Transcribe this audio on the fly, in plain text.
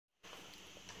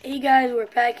Hey guys, we're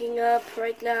packing up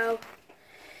right now.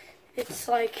 It's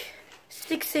like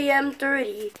 6 a.m.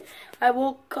 30. I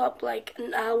woke up like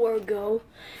an hour ago.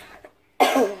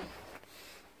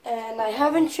 And I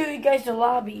haven't showed you guys the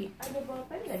lobby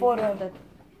for the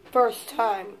first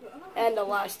time and the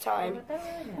last time.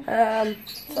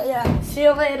 So yeah, see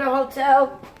you later,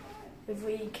 hotel. If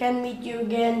we can meet you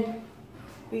again,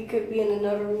 we could be in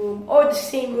another room, or the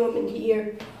same room in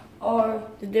here, or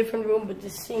the different room but the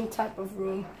same type of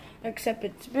room, except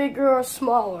it's bigger or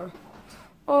smaller,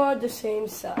 or the same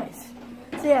size.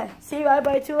 So yeah, say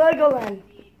bye-bye to Legoland.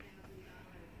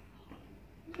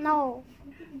 No.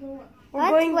 We're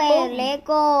Let's going play home.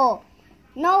 Lego.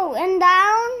 No, and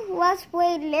down. Let's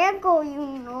play Lego,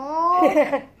 you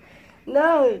know.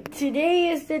 No, today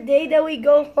is the day that we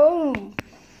go home.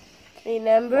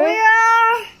 Remember?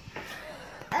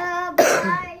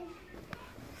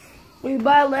 We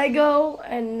buy Lego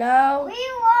and now... We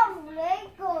want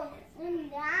Lego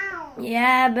and down.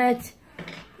 Yeah, but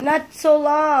not so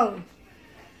long.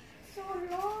 So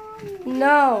long.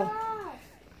 No.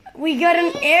 We got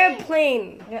an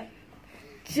airplane. We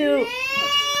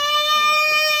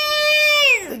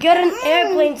got an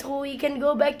airplane so we can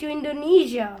go back to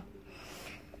Indonesia.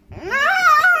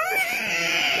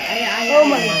 Oh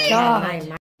my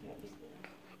God.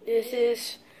 This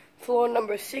is floor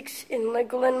number 6 in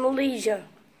Legoland, Malaysia.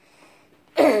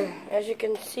 As you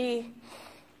can see,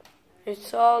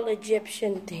 it's all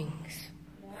Egyptian things.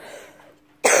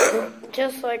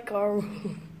 Just like our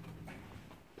room.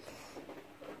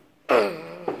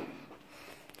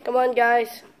 Come on,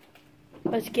 guys.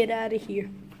 Let's get out of here.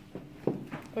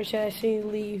 Or should I say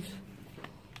leave?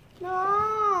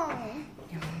 No.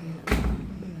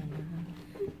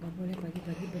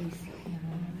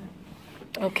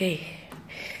 Okay.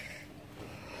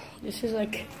 This is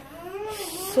like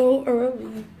so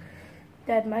early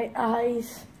that my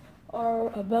eyes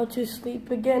are about to sleep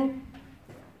again.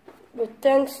 But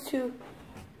thanks to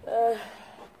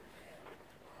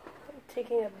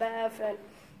taking a bath and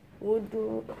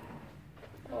wudu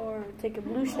or take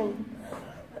ablution,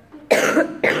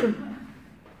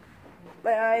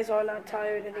 my eyes are not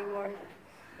tired anymore.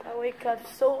 I wake up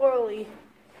so early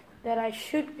that I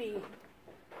should be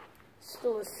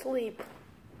still asleep,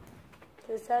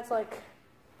 because that's like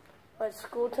what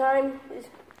school time is.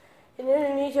 In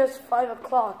Indonesia it's 5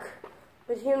 o'clock,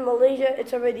 but here in Malaysia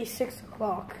it's already 6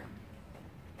 o'clock.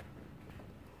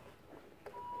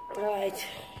 Right.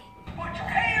 Put your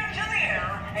hands in the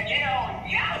air and yell,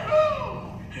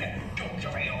 Yahoo! Don't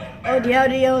fail it. Oh, the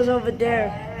audio is over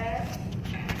there.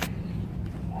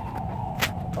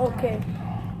 Okay.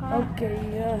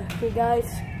 Hey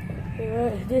guys,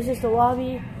 this is the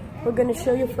lobby. We're gonna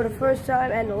show you for the first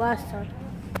time and the last time.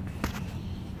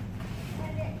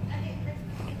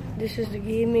 This is the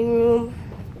gaming room.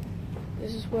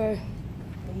 This is where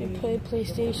you play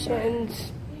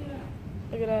PlayStations.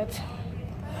 Look at that.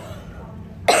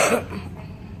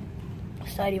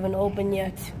 It's not even open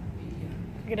yet.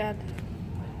 Look at that.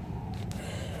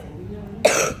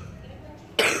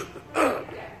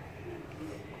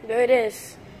 There it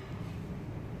is.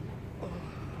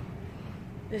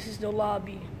 This is the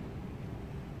lobby.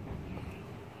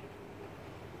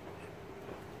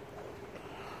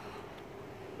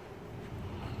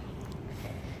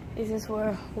 This is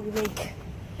where we make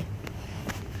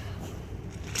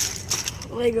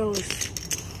Legos.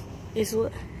 It's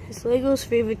Lego's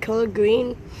favorite color,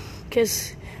 green,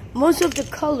 because most of the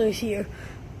colors here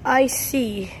I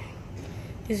see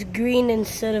is green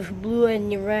instead of blue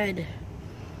and red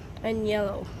and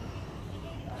yellow.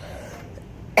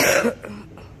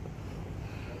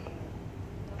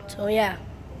 So yeah,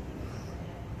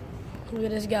 look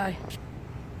at this guy.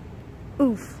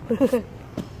 Oof.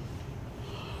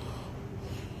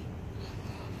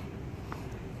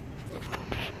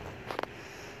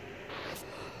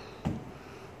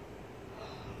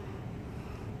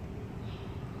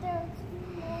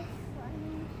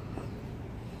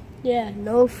 Yeah,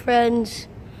 no friends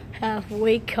have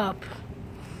wake up.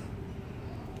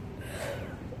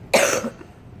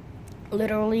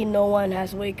 Literally no one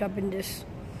has wake up in this.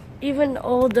 Even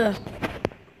all the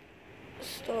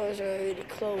stores are already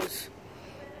closed.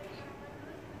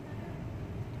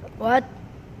 What?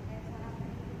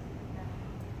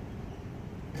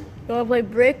 You wanna play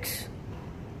bricks?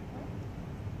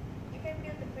 You can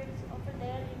build the bricks over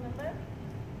there, remember?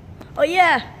 Oh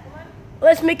yeah!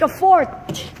 Let's make a fort!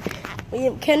 We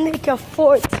can make a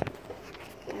fort.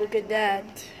 Look at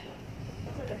that.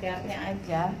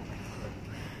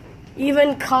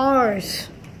 Even cars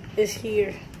is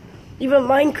here. Even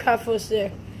Minecraft was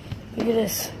there. Look at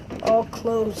this, all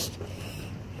closed.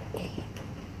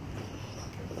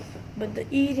 But the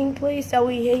eating place that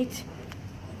we ate,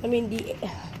 that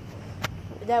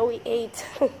we ate,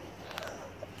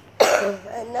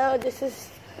 and now this is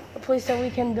a place that we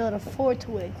can build a fort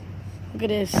with. Look at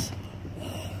this.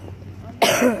 What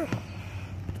a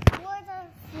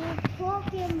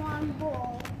Pokemon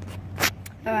ball.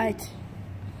 All right.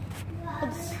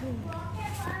 Let's see.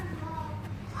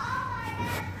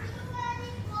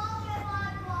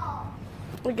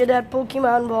 Look at that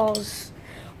Pokemon balls.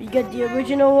 We got the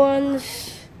original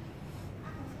ones.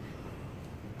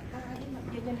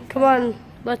 Come on,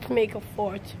 let's make a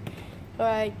fort. All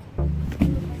right.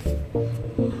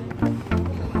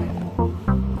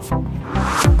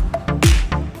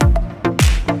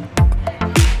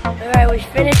 Alright, we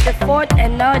finished the fort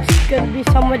and now it's going to be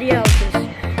somebody else's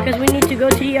because we need to go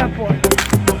to the airport.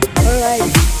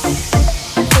 Alright,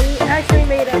 so we actually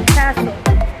made a castle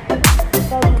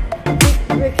from big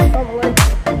bricks from Lego.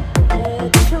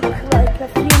 It took like a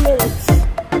few minutes.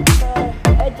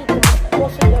 I did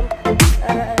most of them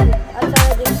and I thought I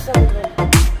did some of them.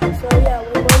 So yeah,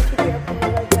 we're going to the airport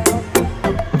right now.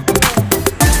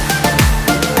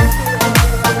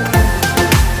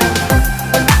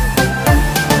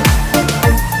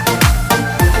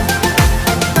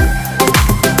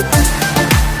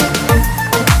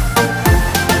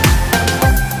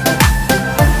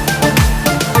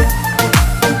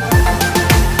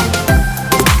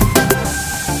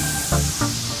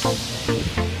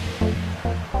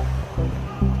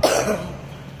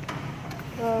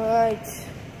 Alright,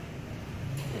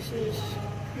 this is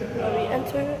where we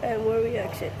enter and where we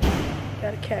exit.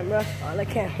 Got a camera on the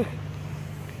camera.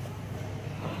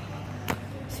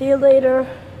 See you later.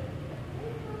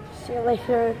 See you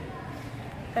later.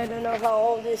 I don't know how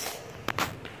old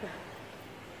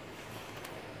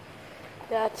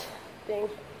that thing.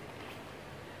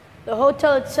 The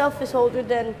hotel itself is older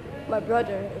than my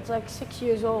brother. It's like 6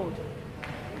 years old.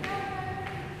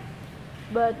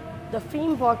 But the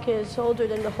theme park is older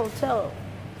than the hotel.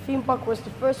 The theme park was the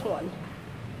first one,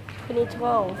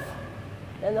 2012.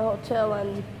 Then the hotel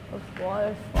and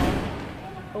the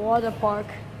water park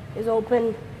is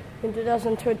open in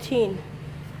 2013.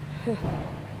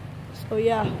 So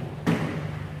yeah,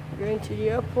 we're going to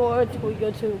the airport, we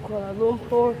go to Kuala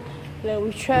Lumpur, then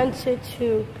we transit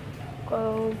to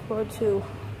Kuala Lumpur to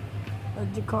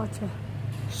Jakarta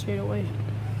straight away.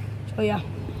 So yeah.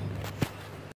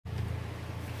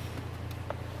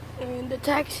 In the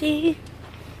taxi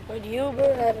or the Uber,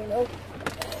 I don't know.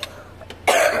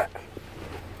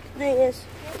 Thing is,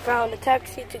 we found a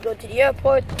taxi to go to the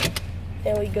airport.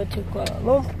 Then we go to Kuala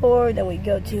Lumpur. Then we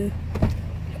go to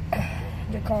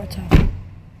Jakarta.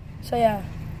 So yeah,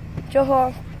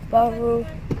 Johor, Baru,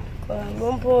 Kuala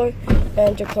Lumpur,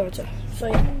 and Jakarta. So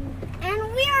yeah.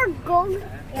 And we are going to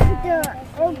the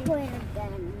airport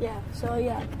again. Yeah. So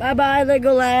yeah. Bye bye,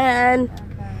 Legoland.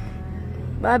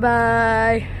 Bye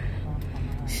bye.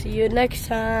 See you next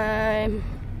time.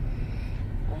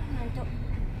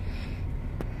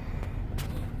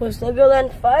 Was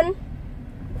Legoland fun?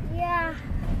 Yeah.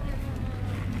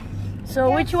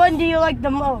 So which one do you like the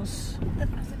most?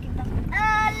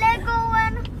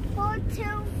 Legoland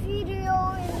hotel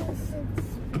video is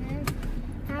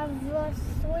have a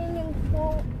swimming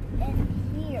pool in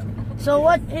here. So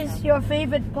what is your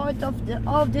favorite part of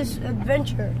this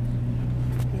adventure?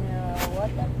 The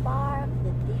water park,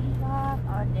 the theme park,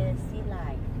 or the sea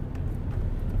life?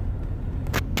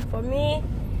 For me,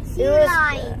 Sea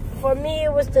life. For me,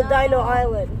 it was the Dino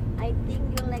Island. I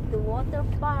think you like the water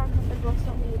park because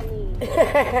so many.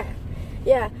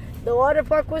 Yeah, the water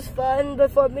park was fun,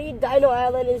 but for me, Dino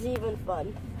Island is even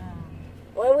fun.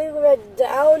 When we were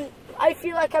down, I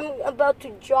feel like I'm about to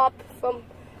drop from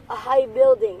a high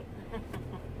building.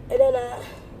 And then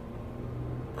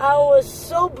I was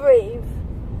so brave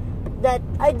that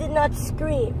I did not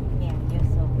scream. Yeah, you're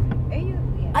so. Are you?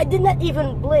 Yeah. I did not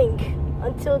even blink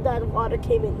until that water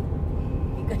came in.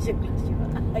 Because you close your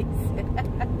eyes.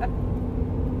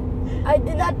 I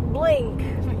did not blink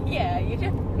Yeah, you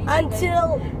just.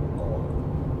 until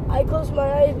I closed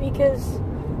my eyes because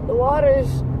the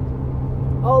water's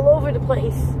all over the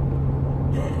place.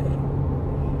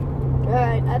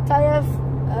 Alright, Atayef,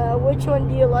 which one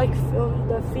do you like from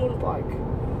the theme park?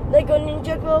 Lego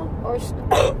Ninjago or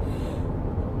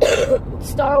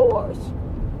Star Wars?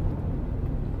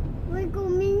 Lego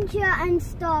Ninja and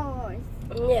Star Wars.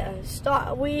 Yeah,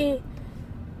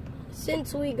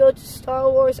 since we go to Star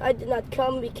Wars, I did not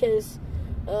come because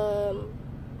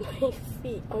my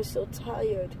feet are so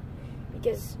tired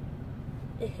because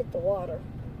it hit the water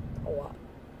a lot.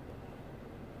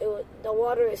 The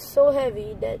water is so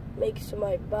heavy that makes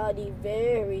my body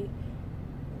very,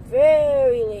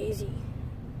 very lazy.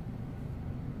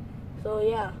 So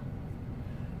yeah.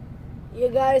 You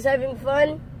guys having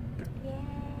fun?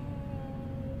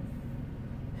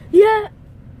 Yeah.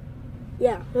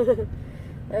 Yeah.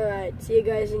 Alright, see you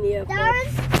guys in the airport.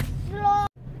 Darren, slow.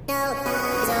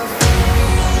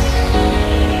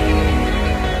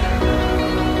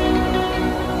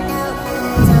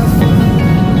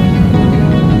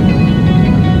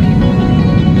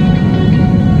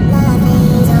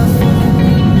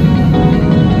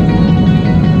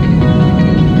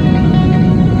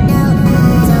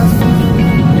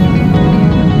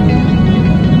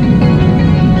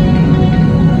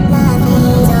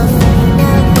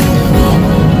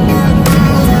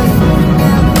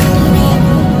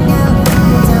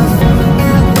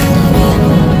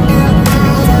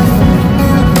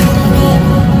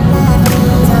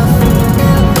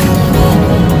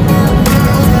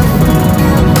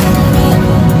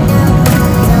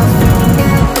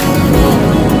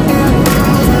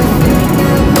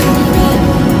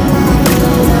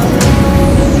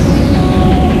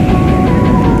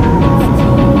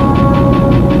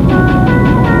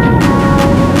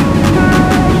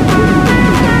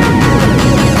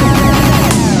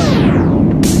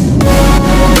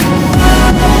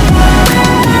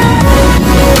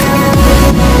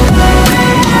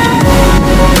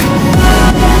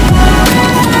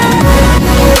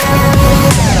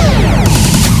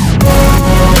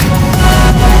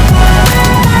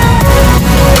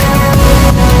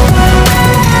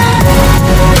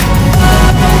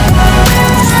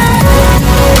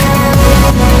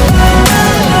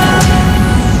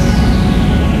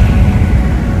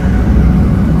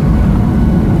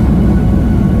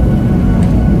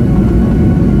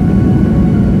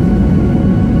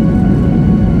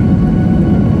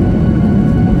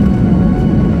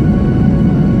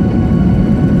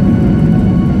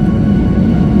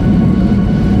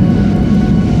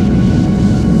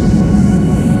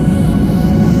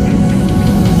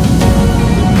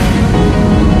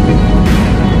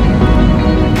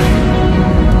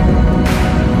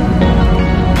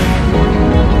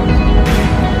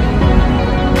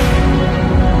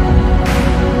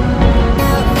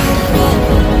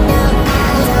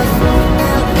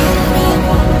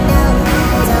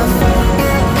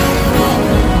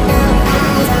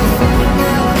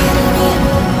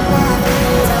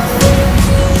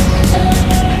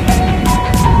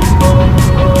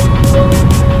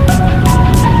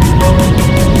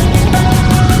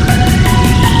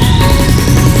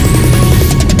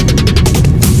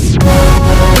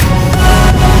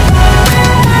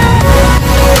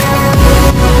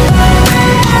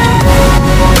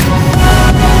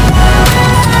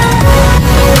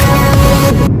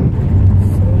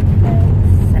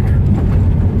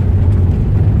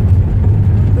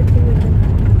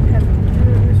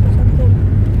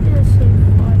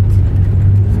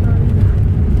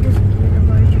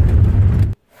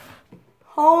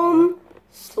 Home,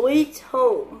 sweet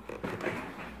home.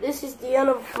 This is the end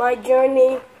of my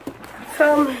journey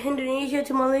from Indonesia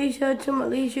to Malaysia to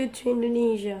Malaysia to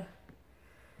Indonesia.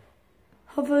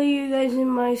 Hopefully you guys in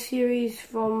my series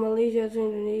from Malaysia to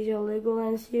Indonesia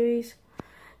Legoland series.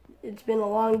 It's been a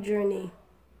long journey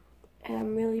and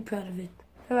I'm really proud of it.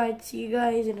 Alright, see you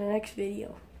guys in the next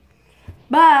video.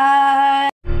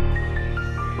 Bye!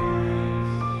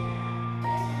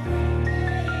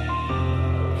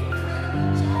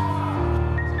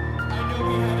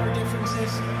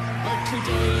 But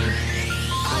today,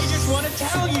 I just want to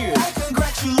tell you.